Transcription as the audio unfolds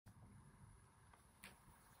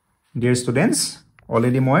Dear students,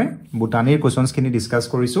 already moi botany questions kini discuss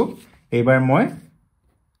korisu. Ebar moi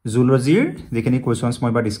zoology jekini questions moi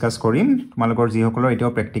ba discuss korim. Tumalokor ji hokolor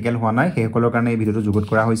etio practical howa nai he hokolor karone ei video to jugot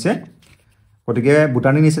kora hoise. Gotike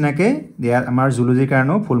botany nisinake dia amar zoology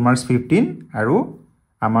karano full marks 15 aru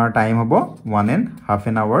amar time hobo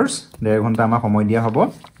 1.5 hours 1.5 ঘন্টা আমা সময় দিয়া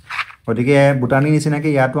hobo. গতিকে botany নিচিনাকে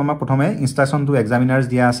ইয়াটো আমাক প্ৰথমে instruction two এক্সামিনাৰ্স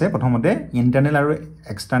দিয়া আছে প্ৰথমতে ইন্টাৰনেল আৰু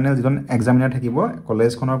এক্সটাৰ্নেল যিজন এক্সামিনাৰ থাকিব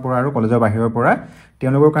কলেজখনৰ পৰা আৰু কলেজৰ বাহিৰৰ পৰা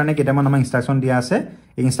তেওঁলোকৰ কাৰণে কেইটামান আমাক ইনষ্ট্ৰাকচন দিয়া আছে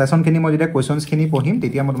এই ইনষ্ট্ৰাকচনখিনি মই যেতিয়া কোৱেশ্চনছখিনি পঢ়িম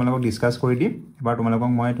তেতিয়া মই তোমালোকক ডিসকাস কৰি দিম এবাৰ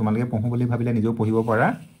তোমালোকে পঢ়ো বুলি ভাবিলে নিজেও পঢ়িব পাৰা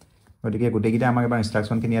গতিকে গোটেইকিটা আমাক এবাৰ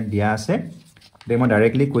ইনষ্ট্ৰাকচনখিনি ইয়াত দিয়া আছে দে মই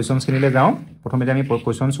ডাইৰেক্টলি কোৱেশ্চনছখিনিলে যাওঁ প্ৰথমতে আমি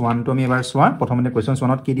কোৱেশ্চনছ 1 টো আমি এবাৰ চোৱা প্ৰথমতে কোৱেশ্চনছ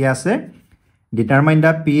 1 ত কি দিয়া আছে Determine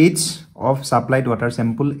the pH of supplied water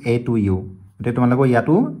sample A to U. Ete tumalako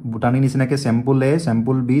yato botany nisinake sample A,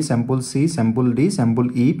 sample B, sample C, sample D, sample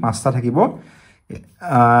E pasta thakibo.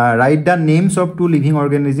 Write the names of two living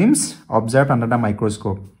organisms observed under the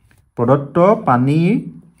microscope. Prodotto pani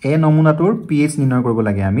A nomunatur pH nirnoy koribo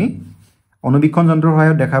lage ami. Onubikhon jontor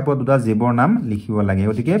hoyot dekha po duta jibor nam likhibo lage.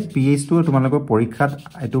 Gotike pH to tumalako porikhat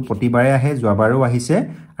etu protibare ahe joabaro ahise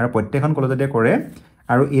aru prottekhon kolojete kore.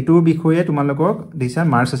 আৰু এটো বিষয়ে তোমালোকক দিছা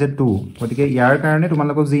marks আছে 2 গতিকে ইয়াৰ কাৰণে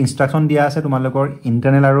তোমালোকক যি ইনষ্ট্ৰাকচন দিয়া আছে তোমালোকৰ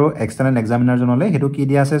ইন্টাৰনেল আৰু এক্সটাৰ্নেল এক্সামিনাৰ জনলে হেতু কি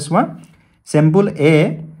দিয়া আছে সোৱা sample A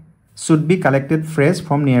should be collected fresh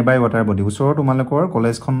from nearby water body ওচৰ তোমালোকৰ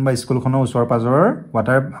কলেজখন বা স্কুলখনৰ ওচৰ পাজৰ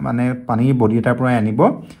water মানে পানীৰ বডি এটাৰ পৰা আনিব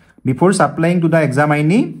before supplying to the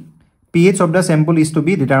examinee pH of the sample is to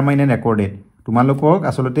be determined and recorded তোমালোকক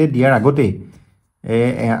আসলতে দিয়াৰ আগতে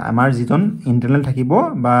আমাৰ যিজন ইন্টাৰনেল থাকিব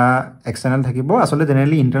বা এক্সটাৰ্নেল থাকিব আসলে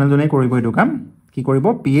জেনাৰেলি ইন্টাৰনেল জনে কৰিব এই কাম কি কৰিব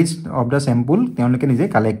pH অফ দা স্যাম্পল তেওঁলোকে নিজে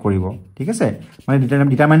কালেক্ট কৰিব ঠিক আছে মানে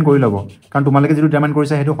ডিটাৰমাইন কৰি লব কাৰণ তোমালোকে যেটো ডিটাৰমাইন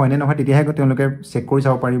কৰিছা হেতু হয়নে নহয় তেতিয়াহে তেওঁলোকে চেক কৰি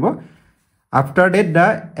চাব পাৰিব after that the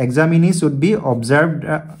examinee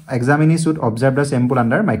should observe the sample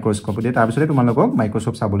under microscope তাৰ পিছতে তোমালোকক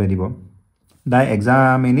মাইক্ৰোস্কোপ চাবলৈ দিব the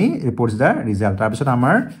examinee reports the result তাৰ পিছত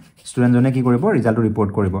আমাৰ স্টুডেন্ট জনে কি কৰিব ৰিজাল্টটো ৰিপৰ্ট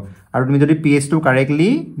কৰিব আৰু তুমি যদি pH টো কাৰেক্টলি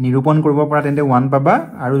নিৰূপণ কৰিব পাৰা তেন্তে 1 পাবা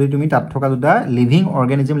আৰু যদি তুমি তাত থকা দুটা লিভিং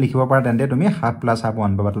অৰ্গানিজম লিখিব পাৰা তেন্তে তুমি হাফ প্লাস হাফ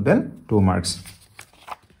 1 পাবা টোটাল 2 মাৰ্কস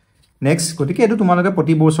নেক্সট গতিকে এটো তোমালোকে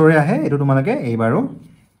প্ৰতি বছৰে আহে এটো তোমালোকে এইবাৰো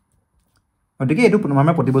গতিকে এটো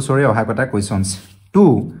আমাৰ প্ৰতি বছৰে অহা কথা কোৱেশ্চনছ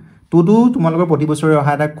 2 তোমালোকৰ প্ৰতি বছৰে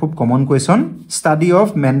অহা এটা খুব common question study of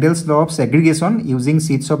মেন্ডেলছ law of সেগ্ৰিগেশ্যন using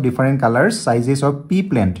seeds of different কালাৰ্স sizes of P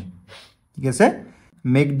plant ঠিক আছে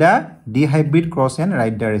make the dihybrid cross and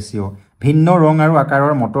write the ratio ভিন্ন ৰং আৰু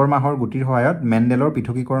আকাৰৰ মটৰ মাহৰ গুটিৰ সহায়ত মেন্ডেলৰ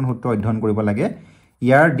পৃথকীকৰণ সূত্ৰ অধ্যয়ন কৰিব লাগে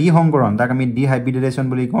ইয়াৰ ডি সংকৰণ তাক আমি ডিহাইব্ৰিডেশন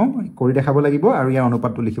বুলি কওঁ কৰি দেখাব লাগিব আৰু ইয়াৰ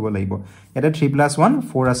অনুপাতটো লিখিব লাগিব এটা 3+1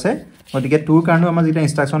 4 আছে গতিকে 2 ৰ কাৰণে আমাৰ যেটা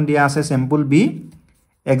ইনষ্ট্ৰাকচন দিয়া আছে sample B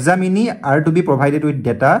examinee are to be provided with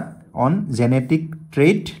data on genetic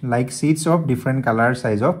trait like seeds of different color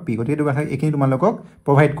size of p গতিকে এখিনি তোমালোকক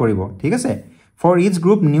প্ৰভাইড কৰিব ঠিক আছে For each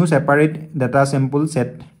group, new separate data sample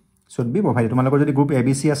set should be provided. তোমালোকৰ যদি group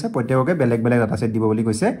ABC আছে প্ৰত্যেককে বেলেগ বেলেগ ডাটা সেট দিব বুলি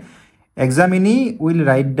কৈছে Examinee will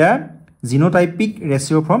write the genotypic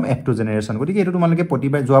ratio from F to generation. গতিকে এটো তোমালোকে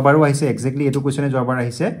প্ৰতিবাৰ যোৱাবাৰো আহিছে এক্স্যাক্টলি এটো কোৱেশ্চনে যোৱাবাৰ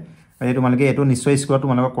আহিছে আৰু তোমালোকে এটো নিশ্চয় স্কুলত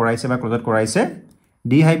তোমালোকক কৰাইছে বা ক্লজত কৰাইছে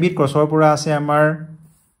ডি হাইব্ৰিড ক্ৰছৰ পৰা আছে আমাৰ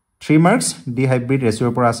 3 মাৰ্কস ডি হাইব্ৰিড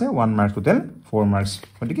ৰেচিঅ'ৰ পৰা আছে 1 মাৰ্ক টোটাল 4 মাৰ্কস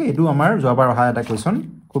গতিকে এটো আমাৰ যোৱাবাৰ অহা এটা কোৱেশ্চন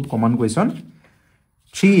খুব কমন কোৱেশ্চন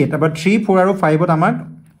 3 এটা 3 4 আৰু 5 ত আমাক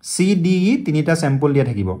C D E তিনিটা স্যাম্পল দিয়া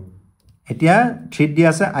থাকিব এতিয়া 3 দিয়া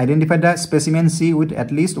আছে identify da specimen C with at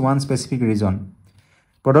list one specific region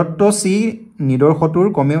প্ৰদত্ত C নিদৰ্শটোৰ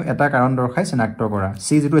কমেও এটা কাৰণ দৰ্শাই চিনাক্ত কৰা C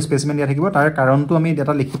যেটো স্পেচিমেন দিয়া থাকিব তাৰ কাৰণটো আমি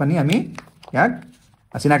এটা লিখি পানি আমি ইয়াক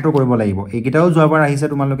চিনাক্ত কৰিব লাগিব এইকিটাও যোৱাবাৰ আহিছে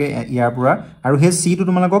তোমালোকে ইয়াৰ পৰা আৰু হে C টো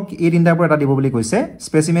তোমালোকক এই তিনটাৰ পৰা এটা দিব বুলি কৈছে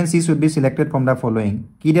specimen C should be selected from the following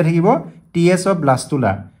কি দিয়া থাকিব TS of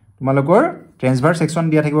blastula তোমালোকৰ ট্ৰান্সভাৰ্স সেকশন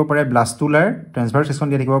দিয়া থাকিব পাৰে ব্লাস্টুলাৰ ট্ৰান্সভাৰ্স সেকশন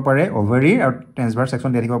দিয়া থাকিব পাৰে ওভাৰি আৰু ট্ৰান্সভাৰ্স সেকশন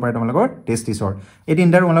দিয়া থাকিব পাৰে তোমালোকৰ টেস্টিছৰ এই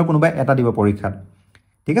তিনটাৰ তোমালোক কোনোবা এটা দিব পৰীক্ষাত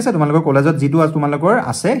ঠিক আছে তোমালোকৰ কলেজত যেটো তোমালোকৰ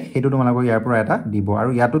আছে হেতু তোমালোকৰ ইয়াৰ পৰা এটা দিব আৰু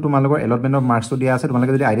ইয়াটো তোমালোকৰ এলটমেন্ট অফ মাৰ্কস দিয়া আছে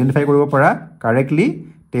তোমালোকে যদি আইডেন্টিফাই কৰিব পাৰা কাৰেক্টলি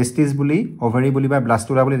টেস্টিছ বুলি ওভাৰি বুলি বা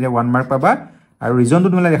ব্লাস্টুলা বুলি দিয়া 1 মাৰ্ক পাবা আৰু ৰিজনটো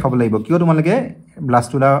তোমালোকে দেখাব লাগিব কিয় তোমালোকে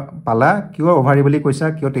ব্লাস্টুলা পালা কিয় ওভাৰি বুলি কৈছা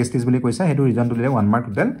কিয় টেস্টিছ বুলি কৈছা হেতু ৰিজনটো দিলে 1 mark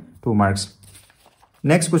total 2 marks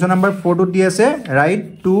Next question number 4 to D আছে write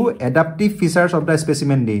two adaptive features of the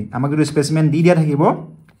specimen D আমাক যদি স্পেচিমেন D দিয়া থাকিব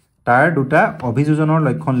তাৰ দুটা অভিযোজনৰ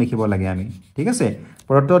লক্ষণ লিখিব লাগে আমি ঠিক আছে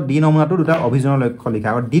প্ৰদত্ত D নমুনাটো দুটা অভিযোজনৰ লক্ষণ লিখা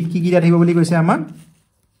আৰু D কি দিয়া থাকিব বুলি কৈছে আমাক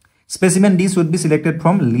specimen D should be selected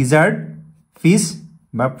from lizard fish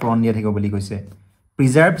বা prawn দিয়া থাকিব বুলি কৈছে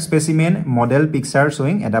preserve specimen model picture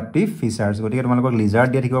শ্ব'য়িং adaptive features গতিকে তোমালোকক লিজাৰ্ড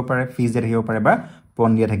দিয়া থাকিব পাৰে ফিছ দিয়া থাকিব পাৰে বা পন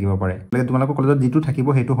দিয়া থাকিব পাৰে গতিকে তোমালোকৰ কলেজত যিটো থাকিব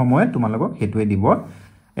সেইটো সময়ত তোমালোকক সেইটোৱে দিব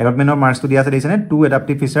এলটমেণ্টৰ মাৰ্কছটো দিয়া আছে দেখিছেনে 2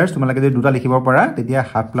 এডাপ্টিভ ফিচাৰ্ছ তোমালোকে যদি দুটা লিখিব পাৰা তেতিয়া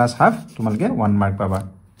হাফ প্লাছ হাফ তোমালোকে 1 মাৰ্ক পাবা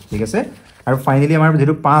ঠিক আছে আৰু ফাইনেলি আমাৰ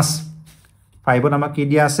যেটো 5ত আমাক কি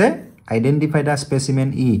দিয়া আছে identify da specimen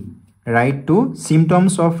E right to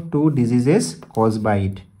সিম্পটমছ of 2 diseases cause by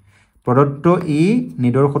it প্ৰদত্ত ই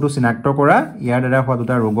নিদৰ্শটো চিনাক্ত কৰা ইয়াৰ দ্বাৰা হোৱা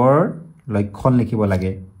দুটা ৰোগৰ লক্ষণ লিখিব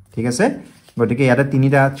লাগে ঠিক আছে গতিকে ইয়াতে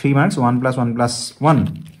তিনিটা 3 মাৰ্কছ 1 + 1 + 1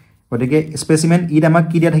 গতিকে স্পেচিমেন ই আমাক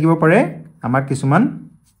কি দিয়া থাকিব পাৰে আমাক কিছুমান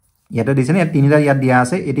ইয়াতে দিছে ইয়াত তিনিটা ইয়াত দিয়া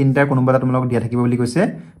আছে এই তিনিটাৰ কোনোবা এটা তোমালোকক দিয়া থাকিব বুলি কৈছে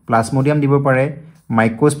প্লাজমোডিয়াম দিব পাৰে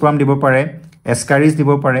মাইক্ৰোস্পোৰাম দিব পাৰে এস্কাৰিছ দিব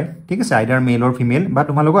পাৰে ঠিক আছে আইডাৰ মেল অৰ ফিমেল বা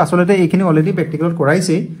তোমালোকক আসলতে এইখিনি অলৰেডি প্ৰেক্টিকেলত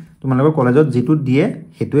কৰাইছে তোমালোকৰ কলেজত যেটো দিয়ে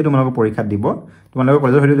হেতুৱে তোমালোকক পৰীক্ষাত দিব তোমালোকৰ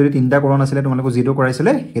কলেজত হেতু যদি তিনিটা কৰণ আছিল তোমালোকক যেটো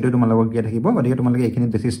কৰাইছিলে হেতু তোমালোকক দিয়া থাকিব গতিকে তোমালোকে এইখিনি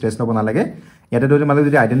বেছি ষ্ট্ৰেছ ল'ব নালাগে ইয়াতে তোমালোকে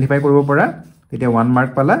যদি আইডেন্টিফাই কৰিব পৰা তেতিয়া 1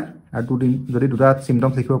 মাৰ্ক পালা আৰু যদি দুটা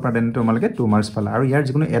সিম্পটমছ লিখিব পৰা তেন্তে তোমালোকে 2 মাৰ্কছ পালা আৰু ইয়াৰ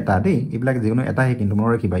যিকোনো এটা দেই এইবিলাক যিকোনো এটাহে কিন্তু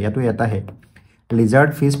মনৰ কিবা ইয়াতো এটাহে লিজাৰ্ড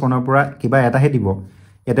ফিছ পনৰ পৰা কিবা এটাহে দিব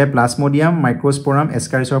ইয়াতে প্লাজমোডিয়াম মাইক্ৰোস্পোৰাম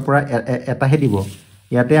এস্কাৰিছৰ পৰা এটাহে দিব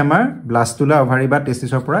ইয়াতে আমাৰ ব্লাস্টুলা অভাৰি বা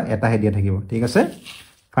টেষ্টিছৰ পৰা এটাহে দিয়া থাকিব ঠিক আছে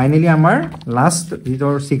ফাইনেলি আমাৰ লাষ্ট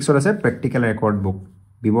যিটোৰ 6ত আছে প্ৰেক্টিকেল ৰেকৰ্ড বুক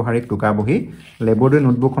ব্যৱহাৰিক টুকা বহি লেবৰেটৰী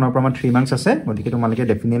নোটবুকখনৰ পৰা আমাৰ 3 মাৰ্কছ আছে গতিকে তোমালোকে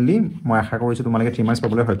ডেফিনেটলি মই আশা কৰিছো তোমালোকে 3 মাৰ্কছ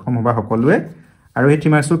পাবলৈ সক্ষম হ'বা সকলোৱে আৰু এই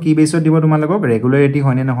 3 মাৰ্কছটো কি বেছত দিব তোমালোকক ৰেগুলাৰিটি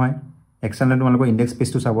হয়নে নহয় এক্সটাৰ্নেল তোমালোকৰ ইনডেক্স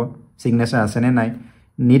পেজটো চাব সিগনেচাৰ আছে নে নাই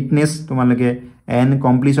নিটনেছ তোমালোকে and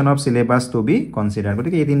completion of সিলেবাছ two B consider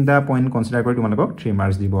গতিকে এই তিনিটা পইণ্ট কনচিডাৰ কৰি তোমালোকক 3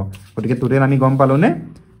 মাৰ্কছ দিব গতিকে টোটেল আমি গম পালোনে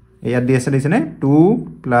ইয়াত দি আছে দিছেনে 2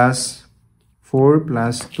 + 4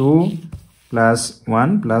 + 2 +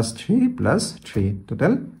 1 + 3 + 3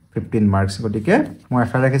 টোটেল 15 মাৰ্কছ গতিকে মই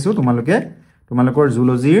আশা ৰাখিছোঁ তোমালোকৰ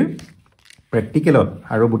জুলজিৰ প্ৰেক্টিকেলত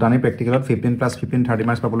আৰু বুটানী প্ৰেক্টিকেলত 15 + 15 30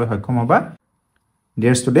 মাৰ্কছ পাবলৈ সক্ষম হ'বা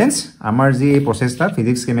ডিয়াৰ ষ্টুডেণ্টছ আমাৰ যি এই প্ৰচেষ্টা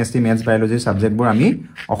ফিজিক্স কেমেষ্ট্ৰি মেথছ বায়'লজি ছাবজেক্টবোৰ আমি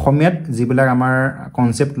অসমীয়াত যিবিলাক আমাৰ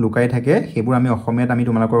কনচেপ্ট লুকাই থাকে সেইবোৰ আমি অসমীয়াত আমি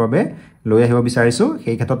তোমালোকৰ বাবে লৈ আহিব বিচাৰিছোঁ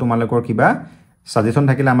সেই ক্ষেত্ৰত তোমালোকৰ কিবা সাজেশন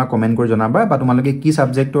থাকিলে আমাক কমেন্ট কৰি জনাবা বা তোমালোকে কি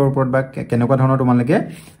সাবজেক্টৰ ওপৰত বা কেনেকুৱা ধৰণৰ তোমালোকে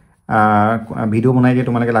ভিডিও বনাই দিয়ে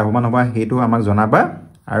তোমালোকে লাভৱান হ'বা হেতু আমাক জনাবা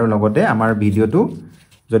আৰু লগতে আমাৰ ভিডিওটো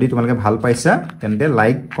যদি তোমালোকে ভাল পাইছা তেন্তে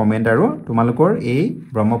লাইক কমেন্ট আৰু তোমালোকৰ এই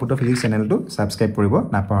ব্ৰহ্মপুত্ৰ ফিজিক্স চেনেলটো সাবস্ক্ৰাইব কৰিব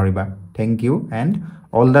নাপাহৰিবা thank U and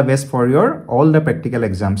all the best for your all the practical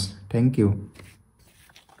exams thank U